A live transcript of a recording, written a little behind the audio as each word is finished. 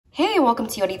Hey, welcome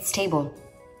to Yorit's Table.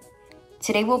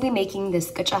 Today we'll be making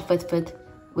this KICHA food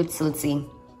with SILSI.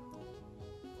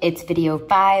 It's video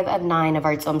 5 of 9 of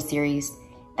our Tsom series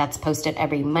that's posted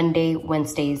every Monday,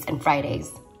 Wednesdays, and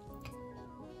Fridays.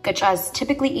 KICHA is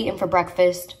typically eaten for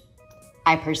breakfast.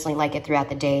 I personally like it throughout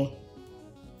the day.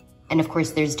 And of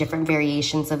course, there's different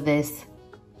variations of this,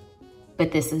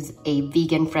 but this is a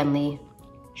vegan-friendly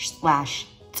 /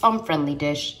 Tsom-friendly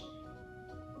dish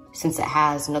since it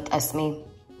has tbsp,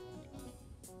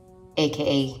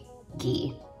 aka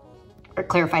ghee, or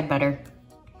clarified butter.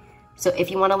 So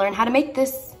if you want to learn how to make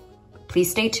this,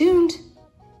 please stay tuned.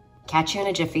 Catch you in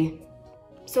a jiffy.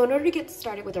 So in order to get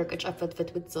started with our KICHA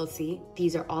food with SILSI,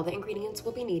 these are all the ingredients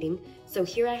we'll be needing. So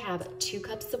here I have 2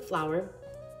 cups of flour,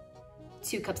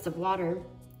 2 cups of water,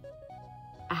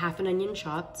 a half an onion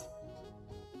chopped,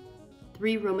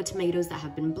 3 roma tomatoes that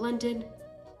have been blended,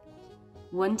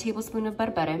 1 tablespoon of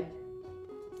berbere,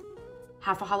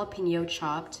 half a jalapeno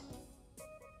chopped,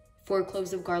 4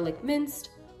 cloves of garlic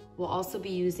minced. We'll also be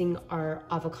using our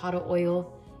avocado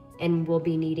oil, and we'll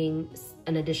be needing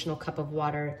an additional cup of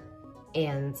water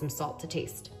and some salt to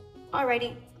taste.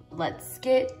 Alrighty, let's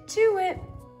get to it.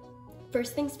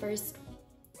 First things first,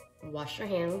 wash your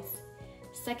hands.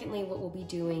 Secondly, what we'll be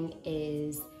doing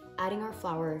is adding our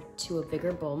flour to a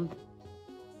bigger bowl.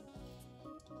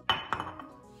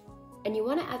 And you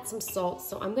want to add some salt,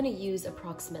 so I'm going to use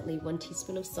approximately 1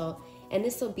 teaspoon of salt, and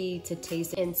this will be to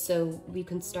taste. And so we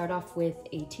can start off with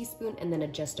a teaspoon and then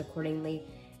adjust accordingly.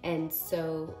 And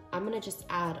so I'm going to just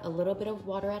add a little bit of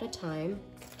water at a time.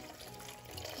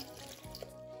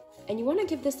 And you want to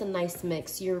give this a nice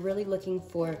mix. You're really looking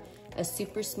for a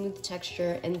super smooth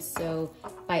texture, and so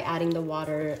by adding the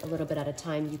water a little bit at a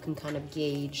time, you can kind of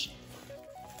gauge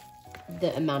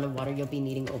the amount of water you'll be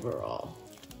needing overall.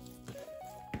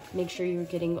 Make sure you're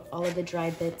getting all of the dry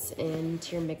bits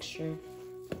into your mixture.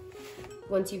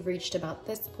 Once you've reached about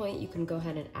this point, you can go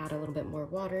ahead and add a little bit more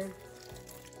water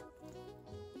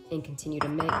and continue to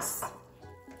mix.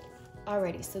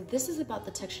 Alrighty, so this is about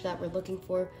the texture that we're looking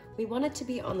for. We want it to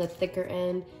be on the thicker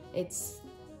end. It's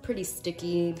pretty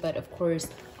sticky, but of course,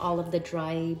 all of the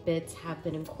dry bits have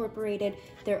been incorporated.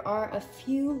 There are a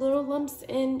few little lumps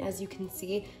in, as you can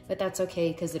see, but that's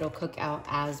okay because it'll cook out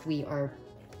as we are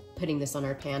putting this on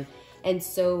our pan. And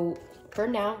so for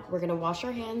now, we're gonna wash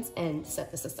our hands and set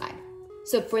this aside.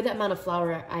 So for the amount of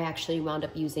flour, I actually wound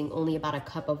up using only about a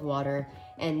cup of water.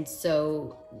 And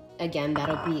so again,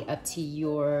 that'll be up to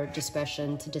your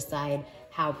discretion to decide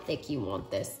how thick you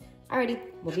want this. Alrighty,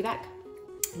 we'll be back.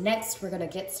 Next, we're gonna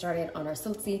get started on our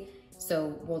SILSI.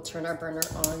 So we'll turn our burner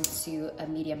on to a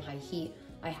medium-high heat.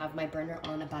 I have my burner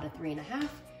on about a 3.5,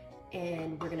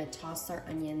 and we're gonna toss our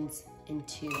onions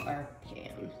into our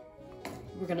pan.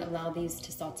 We're gonna allow these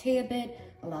to saute a bit,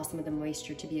 allow some of the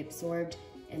moisture to be absorbed,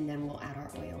 and then we'll add our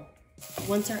oil.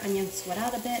 Once our onions sweat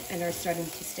out a bit and are starting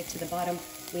to stick to the bottom,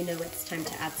 we know it's time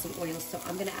to add some oil. So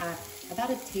I'm gonna add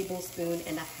about 1.5 tablespoons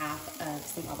of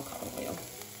some avocado oil.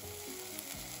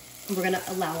 We're gonna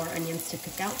allow our onions to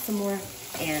cook out some more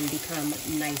and become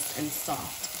nice and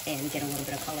soft and get a little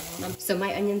bit of color on them. So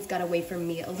my onions got away from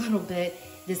me a little bit.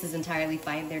 This is entirely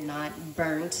fine. They're not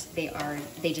burnt.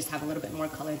 They just have a little bit more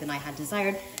color than I had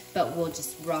desired, but we'll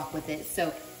just rock with it.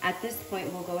 So at this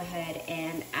point, we'll go ahead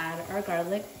and add our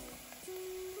garlic.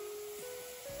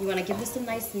 You wanna give this a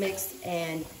nice mix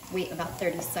and wait about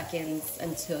 30 seconds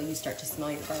until you start to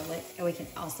smell your garlic. And we can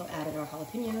also add in our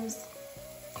jalapeños.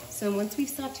 So once we've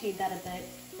sauteed that a bit,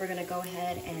 we're gonna go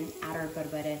ahead and add our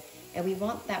berbere. And we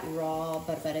want that raw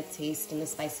berbere taste and the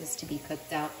spices to be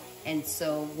cooked out. And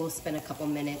so we'll spend a couple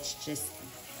minutes just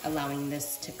allowing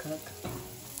this to cook.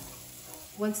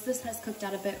 Once this has cooked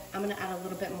out a bit, I'm gonna add a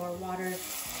little bit more water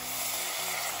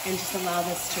and just allow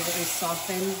this to really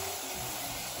soften.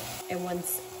 And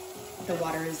once the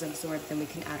water is absorbed, then we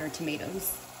can add our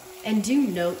tomatoes. And do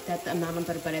note that the amount of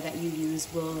berbere that you use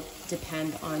will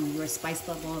depend on your spice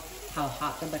level, how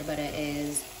hot the berbere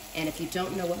is. And if you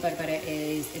don't know what berbere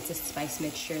is, it's a spice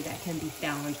mixture that can be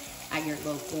found at your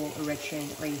local Eritrean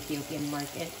or Ethiopian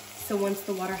market. So once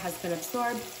the water has been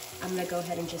absorbed, I'm gonna go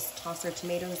ahead and just toss our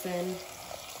tomatoes in.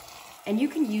 And you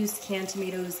can use canned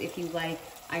tomatoes if you like.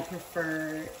 I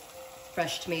prefer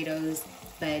fresh tomatoes,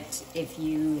 but if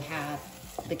you have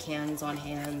the cans on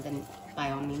hand, then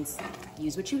by all means,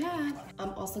 use what you have.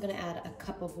 I'm also gonna add a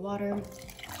cup of water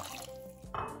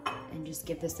and just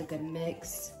give this a good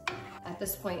mix. At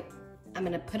this point, I'm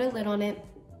gonna put a lid on it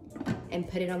and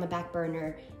put it on the back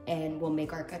burner, and we'll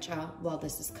make our KICHA while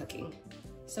this is cooking.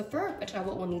 So for our KICHA,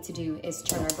 what we'll need to do is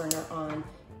turn our burner on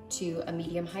to a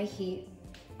medium-high heat,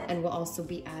 and we'll also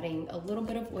be adding a little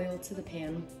bit of oil to the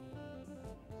pan.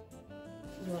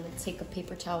 you want to take a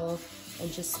paper towel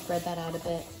and just spread that out a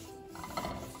bit.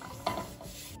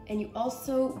 And you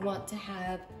also want to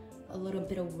have a little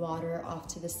bit of water off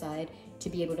to the side to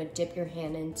be able to dip your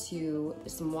hand into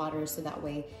some water so that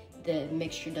way the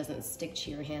mixture doesn't stick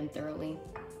to your hand thoroughly.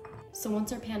 So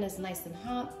once our pan is nice and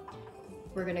hot,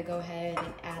 we're gonna go ahead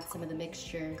and add some of the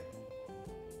mixture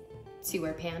to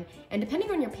our pan. And depending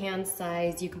on your pan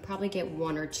size, you can probably get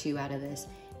 1 or 2 out of this.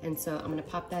 And so I'm gonna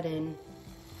pop that in,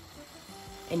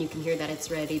 and you can hear that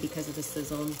it's ready because of the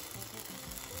sizzle.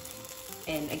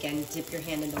 And again, dip your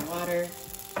hand in the water,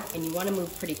 and you wanna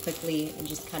move pretty quickly and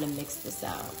just kind of mix this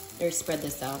out, or spread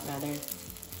this out rather.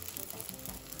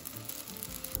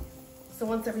 So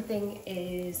once everything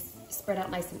is spread out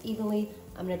nice and evenly,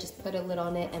 I'm gonna just put a lid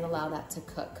on it and allow that to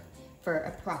cook for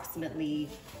approximately,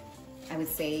 I would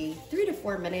say 3 to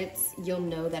 4 minutes. You'll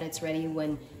know that it's ready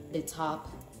when the top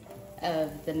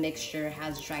of the mixture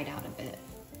has dried out a bit.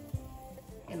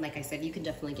 And like I said, you can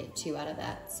definitely get 2 out of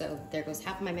that. So there goes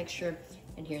half of my mixture,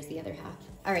 and here's the other half.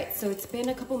 All right, so it's been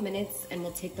a couple minutes, and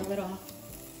we'll take the lid off.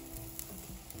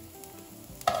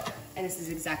 And this is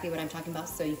exactly what I'm talking about,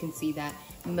 so you can see that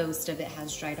most of it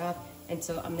has dried off. And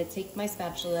so I'm gonna take my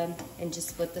spatula and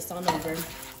just flip this on over.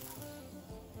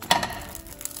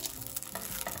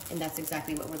 And that's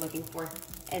exactly what we're looking for.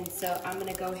 And so I'm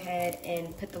gonna go ahead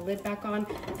and put the lid back on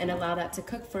and allow that to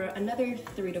cook for another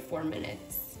 3 to 4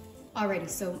 minutes. Alrighty,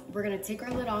 so we're gonna take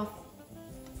our lid off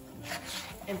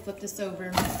and flip this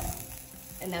over.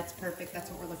 And that's perfect, that's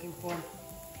what we're looking for.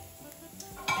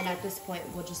 And at this point,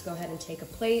 we'll just go ahead and take a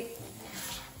plate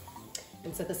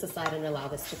and set this aside and allow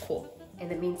this to cool. In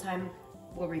the meantime,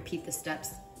 we'll repeat the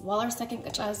steps. While our second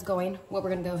KICHA is going, what we're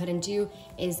gonna go ahead and do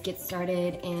is get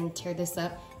started and tear this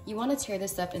up. You wanna tear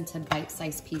this up into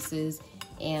bite-sized pieces,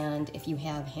 and if you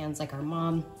have hands like our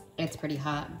mom, it's pretty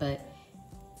hot, but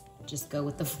just go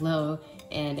with the flow,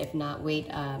 and if not, wait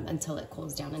until it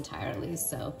cools down entirely.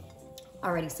 So,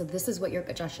 alrighty, so this is what your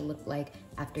KICHA should look like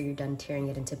after you're done tearing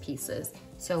it into pieces.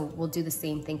 So we'll do the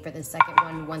same thing for the second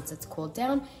one once it's cooled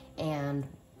down, and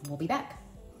we'll be back.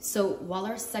 So while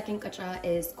our second KICHA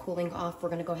is cooling off, we're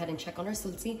gonna go ahead and check on our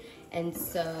SILSI. And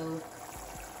so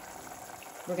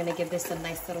we're gonna give this a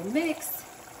nice little mix.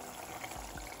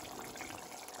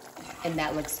 And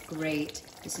that looks great.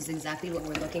 This is exactly what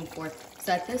we're looking for.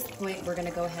 So at this point, we're gonna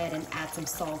go ahead and add some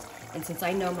salt. And since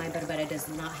I know my berbere does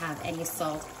not have any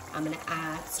salt, I'm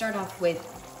gonna start off with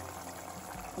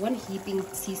 1 heaping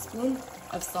teaspoon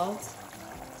of salt.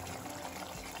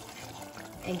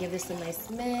 And give this a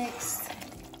nice mix.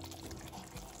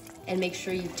 And make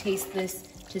sure you taste this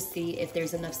to see if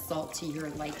there's enough salt to your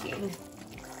liking.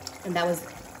 And that was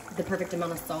the perfect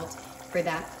amount of salt for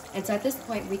that. And so at this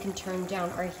point, we can turn down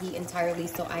our heat entirely.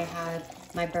 So I have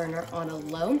my burner on a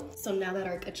low. So now that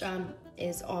our KICHA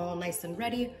is all nice and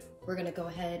ready, we're gonna go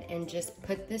ahead and just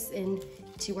put this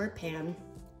into our pan,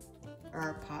 or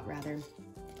our pot rather.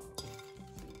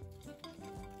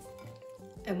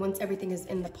 And once everything is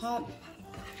in the pot,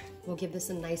 we'll give this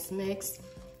a nice mix.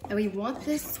 And we want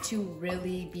this to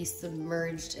really be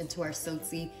submerged into our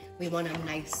SILSI. We want a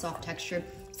nice soft texture.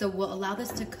 So we'll allow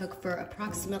this to cook for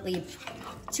approximately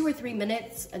 2 or 3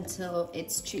 minutes until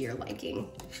it's to your liking.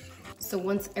 So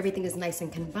once everything is nice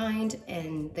and combined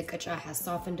and the KICHA has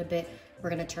softened a bit,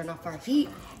 we're gonna turn off our heat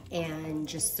and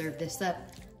just serve this up.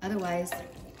 Otherwise,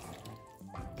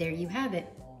 there you have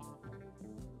it.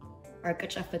 Our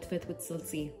KICHA fit with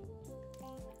SILSI.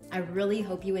 I really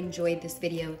hope you enjoyed this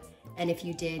video. And if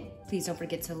you did, please don't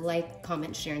forget to like,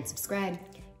 comment, share, and subscribe.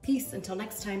 Peace until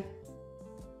next time.